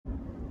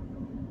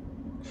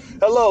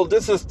Hello,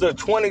 this is the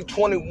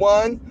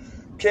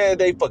 2021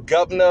 candidate for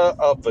governor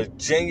of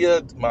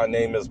Virginia. My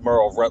name is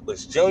Merle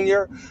Rutledge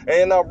Jr.,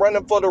 and I'm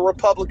running for the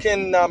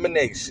Republican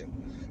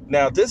nomination.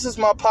 Now, this is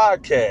my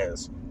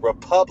podcast,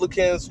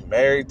 Republicans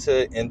Married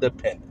to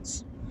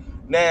Independence.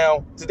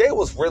 Now, today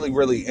was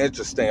really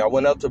interesting. I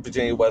went up to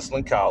Virginia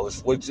Wesleyan College,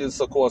 which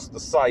is, of course, the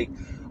site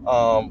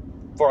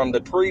from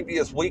the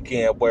previous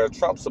weekend where a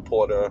Trump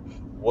supporter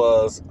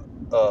was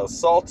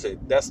assaulted.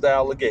 That's the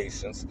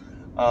allegations.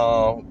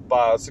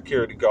 By a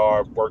security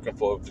guard working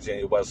for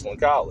Virginia Wesleyan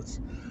College.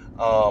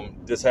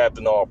 This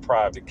happened on a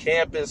private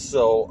campus,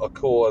 so of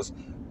course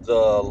the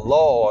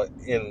law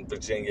in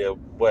Virginia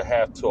would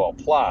have to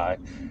apply.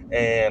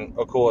 And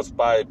of course,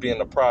 by it being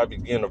a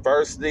private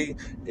university,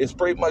 it's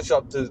pretty much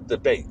up to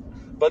debate.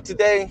 But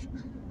today,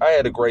 I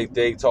had a great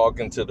day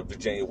talking to the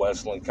Virginia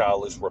Wesleyan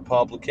College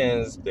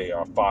Republicans. They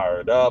are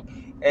fired up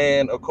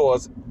and, of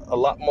course, a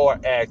lot more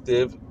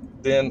active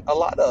than a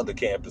lot of other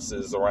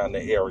campuses around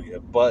the area.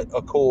 But,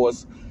 of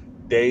course,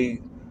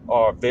 they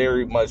are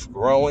very much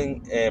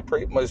growing and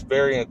pretty much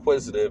very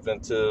inquisitive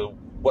into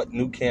what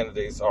new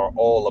candidates are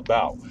all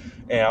about.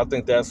 And I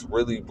think that's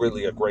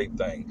really a great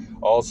thing.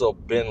 Also,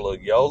 Ben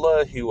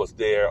Loyola, he was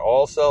there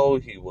also.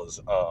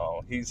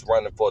 He's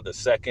running for the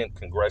 2nd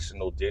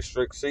Congressional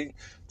District seat,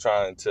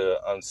 trying to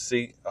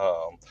unseat,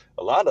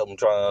 a lot of them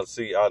trying to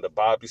unseat either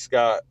Bobby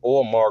Scott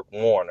or Mark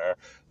Warner,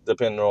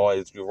 depending on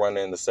if you're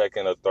running in the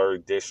 2nd or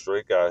 3rd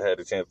district. I had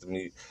a chance to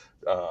meet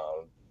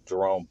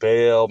Jerome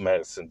Bell,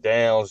 Madison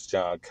Downs,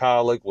 John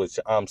Collick, which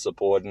I'm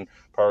supporting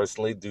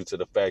personally due to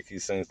the fact he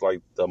seems like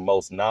the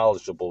most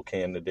knowledgeable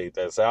candidate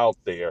that's out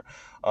there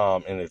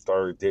in the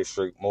 3rd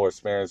district, more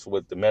experience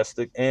with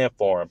domestic and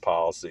foreign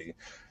policy.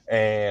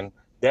 And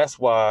that's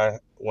why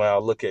when I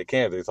look at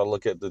candidates, I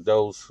look at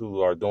those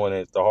who are doing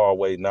it the hard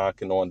way,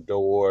 knocking on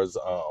doors,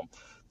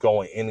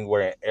 going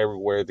anywhere and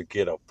everywhere to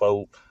get a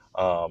vote.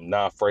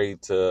 Not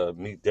afraid to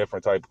meet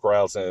different type of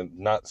crowds and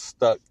not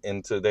stuck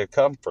into their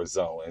comfort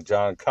zone. And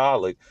John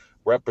Collick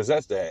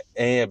represents that.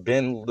 And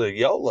Ben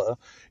Loyola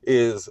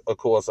is, of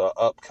course, an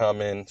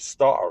upcoming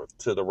star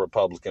to the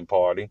Republican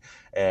Party.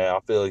 And I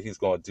feel he's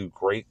going to do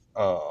great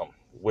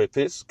with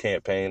his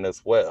campaign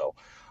as well.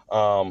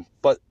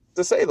 But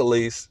to say the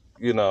least,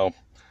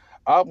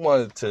 I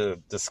wanted to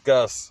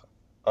discuss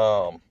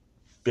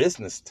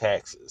business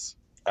taxes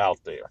out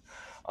there.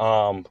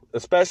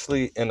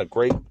 Especially in a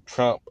great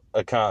Trump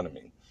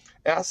economy.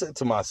 And I said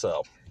to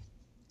myself,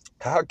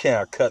 how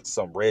can I cut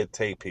some red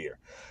tape here?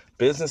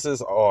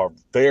 Businesses are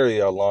very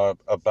alarmed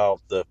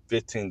about the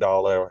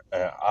 $15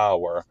 an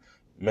hour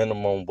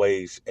minimum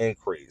wage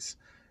increase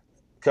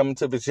coming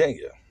to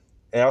Virginia.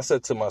 And I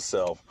said to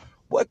myself,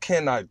 what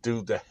can I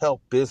do to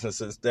help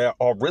businesses that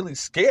are really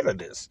scared of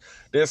this?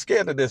 They're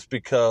scared of this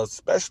because,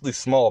 especially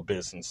small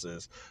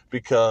businesses,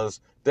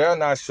 because they're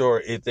not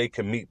sure if they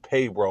can meet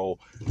payroll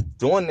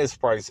during this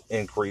price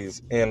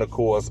increase and, of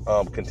course,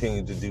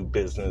 continue to do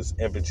business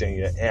in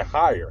Virginia and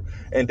hire.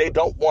 And they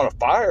don't want to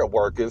fire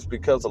workers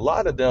because a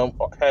lot of them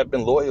have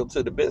been loyal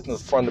to the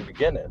business from the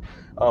beginning,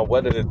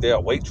 whether they're a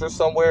waitress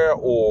somewhere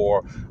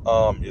or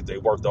if they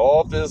work the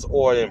office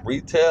or in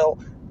retail.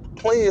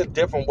 Plenty of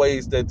different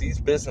ways that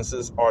these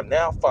businesses are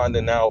now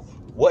finding out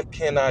what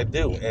can I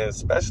do, and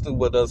especially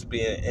with us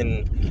being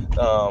in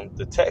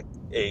the tech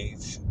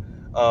age,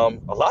 a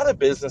lot of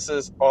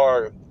businesses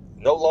are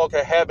no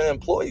longer having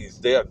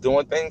employees. They are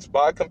doing things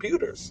by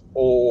computers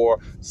or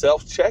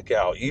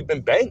self-checkout.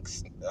 Even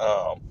banks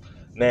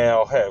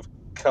now have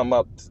come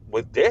up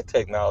with their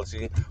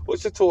technology,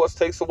 which of course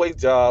takes away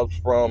jobs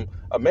from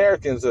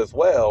Americans as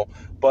well.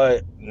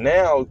 But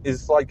now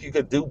it's like you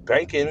could do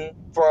banking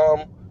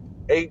from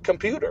a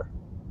computer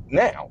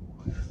now.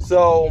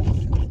 So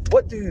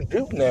what do you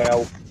do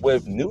now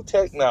with new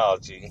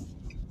technology?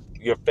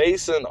 You're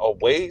facing a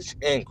wage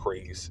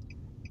increase,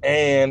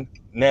 and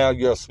now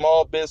you're a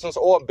small business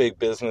or a big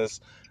business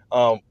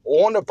on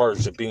the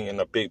verge of being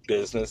a big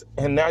business,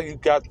 and now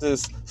you've got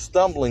this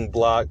stumbling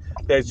block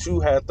that you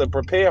have to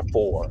prepare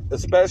for,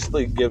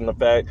 especially given the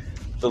fact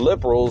the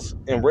liberals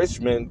in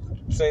Richmond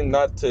seem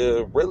not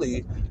to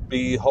really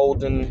be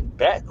holding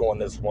back on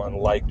this one.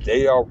 Like,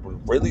 they are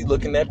really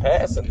looking at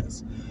passing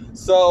this.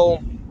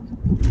 So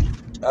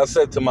I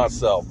said to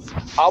myself,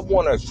 I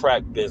want to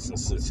attract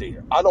businesses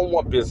here. I don't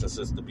want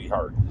businesses to be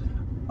hurt.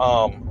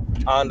 I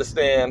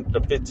understand the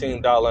 $15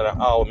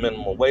 an hour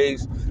minimum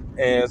wage,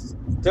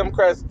 and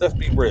Democrats, let's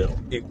be real.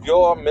 If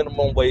your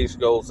minimum wage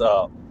goes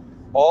up,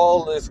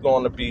 all it's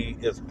going to be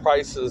is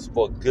prices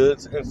for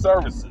goods and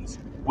services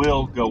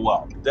will go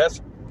up.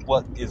 That's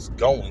what is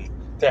going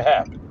to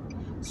happen.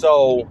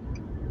 So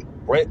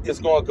rent is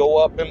going to go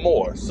up and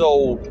more.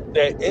 So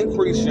that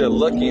increase you're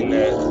looking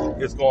at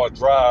is going to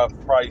drive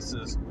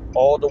prices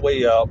all the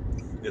way up.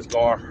 It's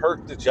going to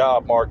hurt the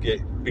job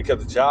market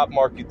because the job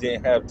market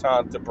didn't have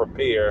time to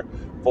prepare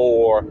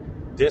for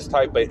this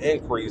type of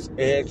increase. And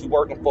if you're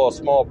working for a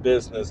small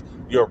business,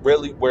 you're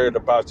really worried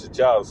about your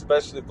job,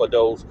 especially for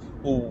those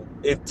who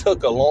it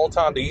took a long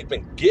time to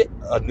even get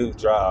a new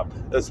job,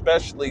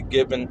 especially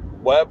given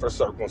whatever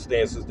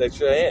circumstances that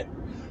you're in.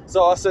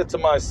 So I said to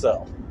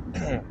myself,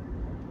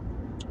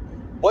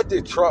 what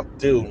did Trump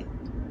do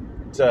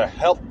to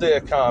help the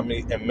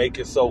economy and make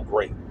it so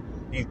great?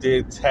 He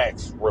did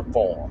tax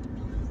reform.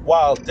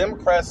 While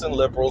Democrats and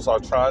liberals are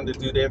trying to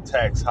do their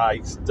tax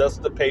hikes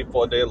just to pay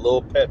for their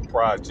little pet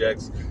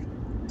projects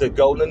to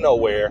go to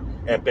nowhere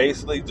and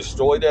basically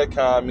destroy the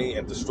economy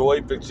and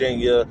destroy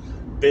Virginia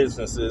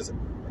businesses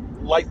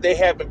like they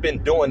haven't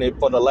been doing it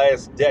for the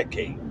last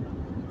decade.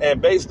 And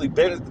basically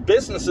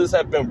businesses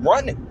have been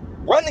running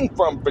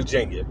from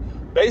Virginia.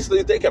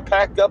 Basically, they can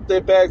pack up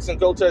their bags and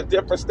go to a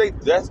different state.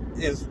 That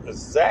is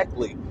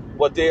exactly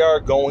what they are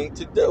going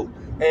to do.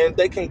 And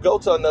they can go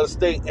to another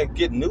state and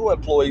get new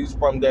employees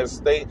from that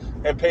state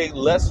and pay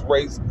less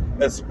rates,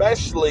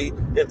 especially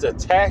if the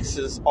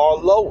taxes are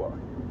lower.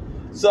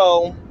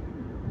 So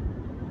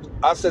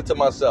I said to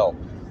myself,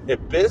 if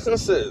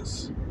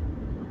businesses,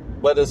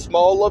 whether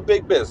small or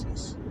big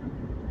business,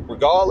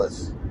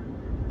 regardless,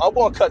 I'm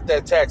going to cut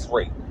that tax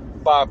rate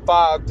by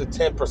 5 to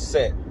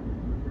 10%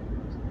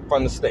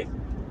 from the state.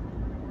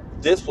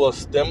 This will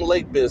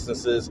stimulate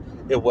businesses.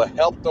 It will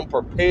help them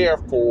prepare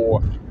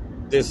for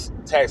this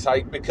tax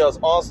hike because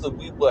honestly,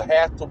 we will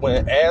have to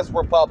win as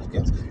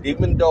Republicans.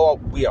 Even though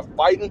we are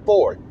fighting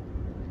for it,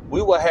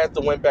 we will have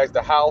to win back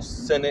the House,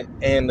 Senate,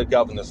 and the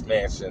governor's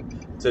mansion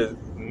to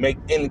make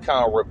any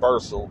kind of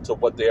reversal to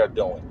what they are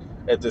doing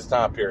at this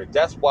time period.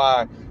 That's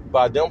why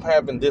by them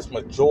having this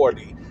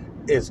majority,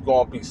 it's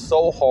going to be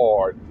so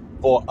hard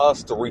for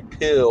us to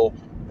repeal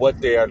what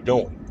they are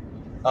doing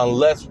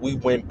unless we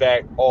went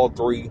back all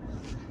three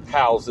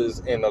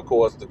houses and, of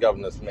course, the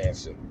governor's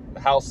mansion.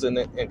 House,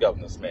 Senate, and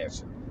governor's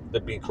mansion, to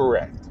be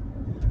correct.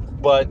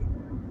 But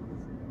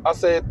I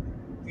said,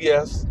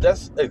 yes,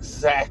 that's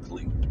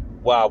exactly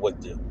what I would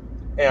do.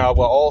 And I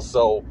would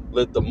also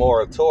lift the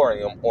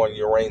moratorium on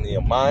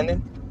uranium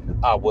mining.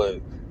 I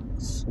would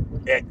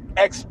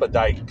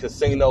expedite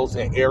casinos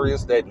in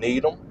areas that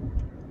need them,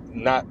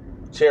 not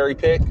cherry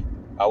pick.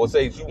 I would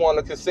say if you want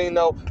a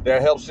casino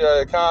that helps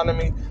your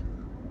economy,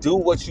 do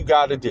what you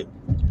got to do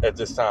at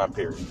this time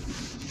period.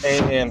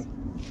 And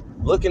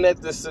looking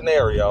at this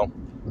scenario,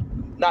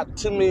 not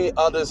too many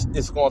others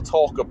is going to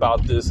talk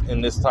about this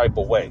in this type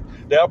of way.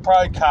 They'll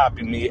probably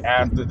copy me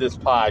after this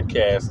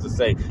podcast to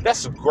say,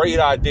 that's a great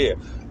idea.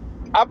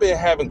 I've been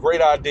having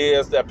great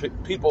ideas that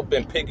people have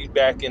been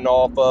piggybacking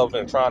off of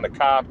and trying to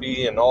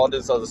copy and all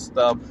this other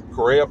stuff,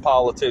 career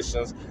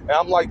politicians. And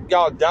I'm like,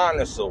 y'all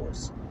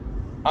dinosaurs.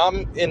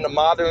 I'm in the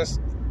modern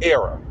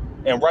era.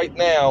 And right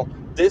now,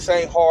 this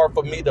ain't hard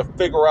for me to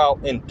figure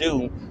out and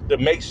do to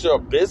make sure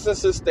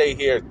businesses stay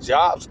here,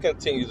 jobs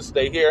continue to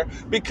stay here,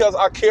 because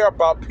I care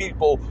about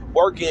people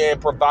working and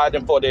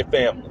providing for their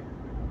family.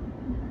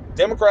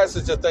 Democrats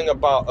is just thinking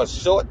about a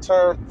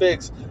short-term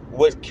fix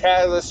with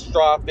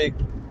catastrophic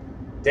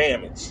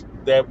damage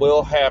that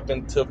will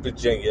happen to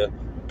Virginia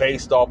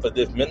based off of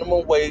this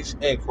minimum wage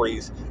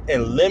increase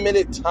in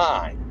limited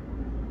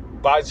time.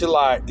 By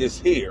July is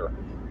here.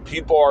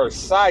 People are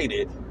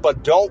excited,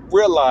 but don't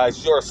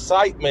realize your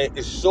excitement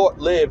is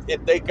short-lived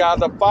if they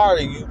gotta fire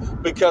you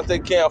because they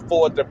can't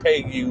afford to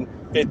pay you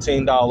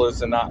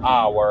 $15 an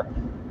hour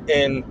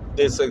in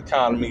this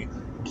economy.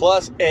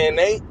 Plus, and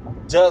they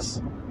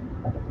just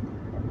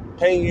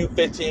paying you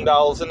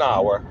 $15 an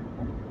hour.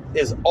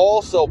 Is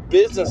also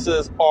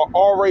businesses are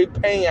already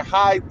paying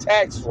high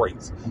tax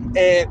rates,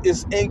 and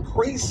it's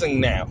increasing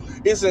now.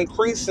 It's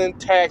increasing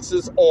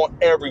taxes on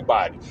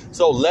everybody.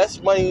 So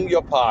less money in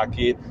your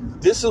pocket.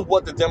 This is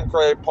what the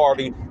Democratic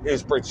Party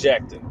is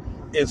projecting.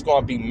 It's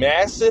going to be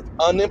massive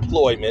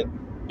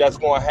unemployment that's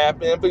going to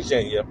happen in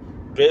Virginia.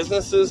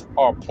 Businesses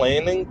are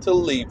planning to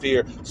leave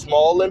here,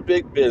 small and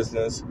big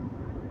business,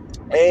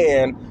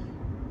 and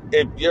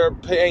if you're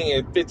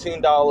paying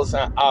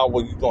 $15 an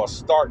hour, you're going to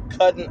start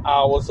cutting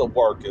hours of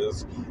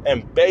workers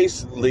and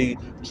basically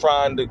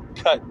trying to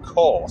cut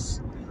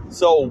costs.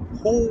 So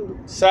who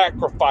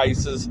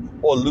sacrifices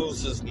or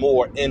loses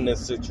more in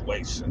this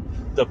situation?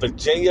 The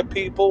Virginia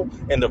people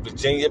and the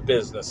Virginia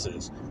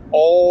businesses,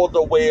 all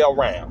the way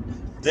around.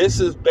 This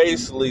is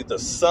basically the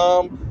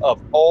sum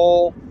of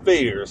all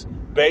fears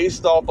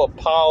based off of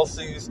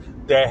policies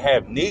that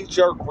have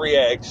knee-jerk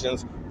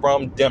reactions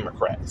from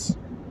Democrats.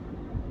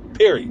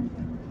 Period.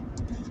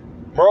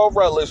 Merle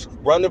Rutledge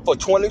running for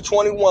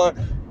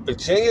 2021,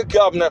 Virginia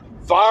governor,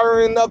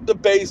 firing up the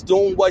base,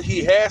 doing what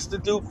he has to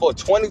do for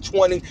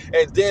 2020,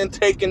 and then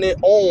taking it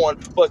on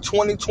for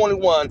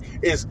 2021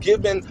 is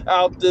giving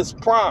out this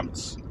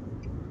promise.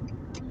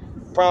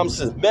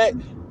 Promises met,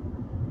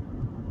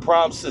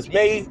 promises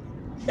made,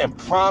 and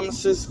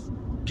promises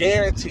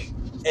guaranteed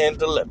and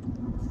delivered.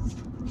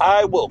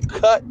 I will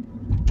cut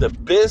the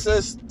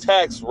business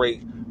tax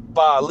rate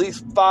by at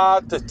least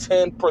 5 to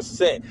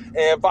 10%. And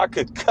if I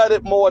could cut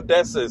it more,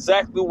 that's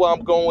exactly what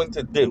I'm going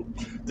to do.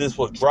 This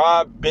will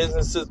drive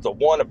businesses to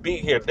want to be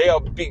here.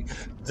 They'll be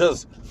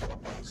just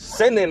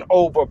sending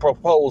over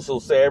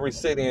proposals to every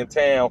city and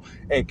town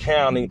and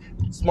county.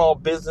 Small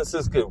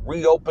businesses could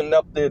reopen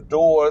up their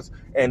doors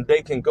and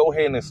they can go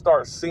ahead and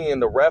start seeing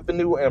the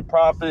revenue and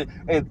profit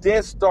and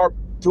then start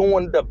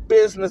doing the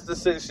business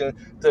decision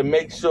to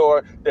make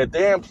sure that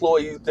their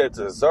employees that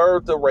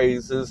deserve the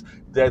raises,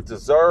 that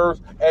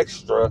deserve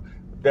extra,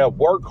 that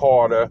work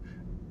harder,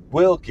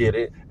 will get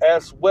it,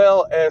 as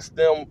well as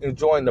them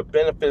enjoying the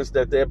benefits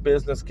that their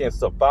business can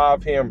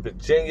survive here in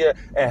Virginia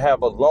and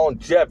have a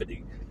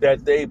longevity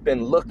that they've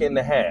been looking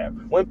to have.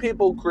 When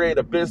people create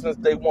a business,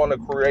 they want to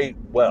create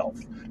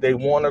wealth. They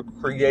want to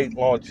create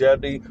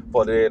longevity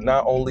for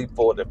not only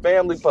for the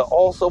family, but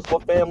also for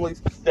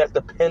families that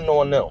depend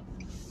on them.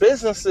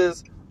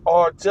 Businesses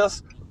are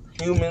just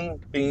human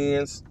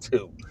beings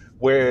too,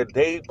 where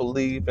they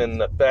believe in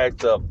the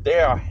fact of they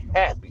are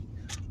happy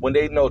when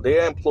they know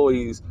their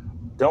employees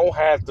don't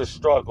have to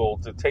struggle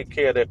to take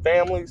care of their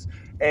families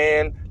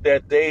and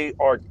that they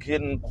are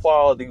getting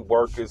quality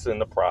workers in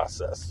the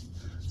process.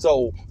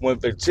 So when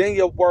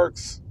Virginia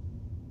works,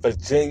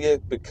 Virginia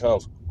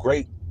becomes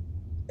great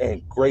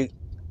and great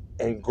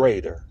and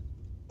greater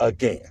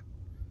again.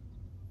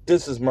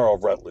 This is Merle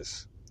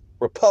Rutledge,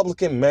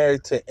 Republican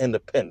married to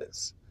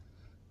independence.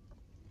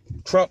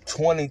 Trump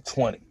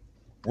 2020.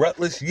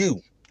 Rutledge,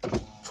 you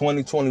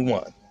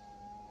 2021.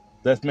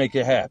 Let's make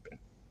it happen.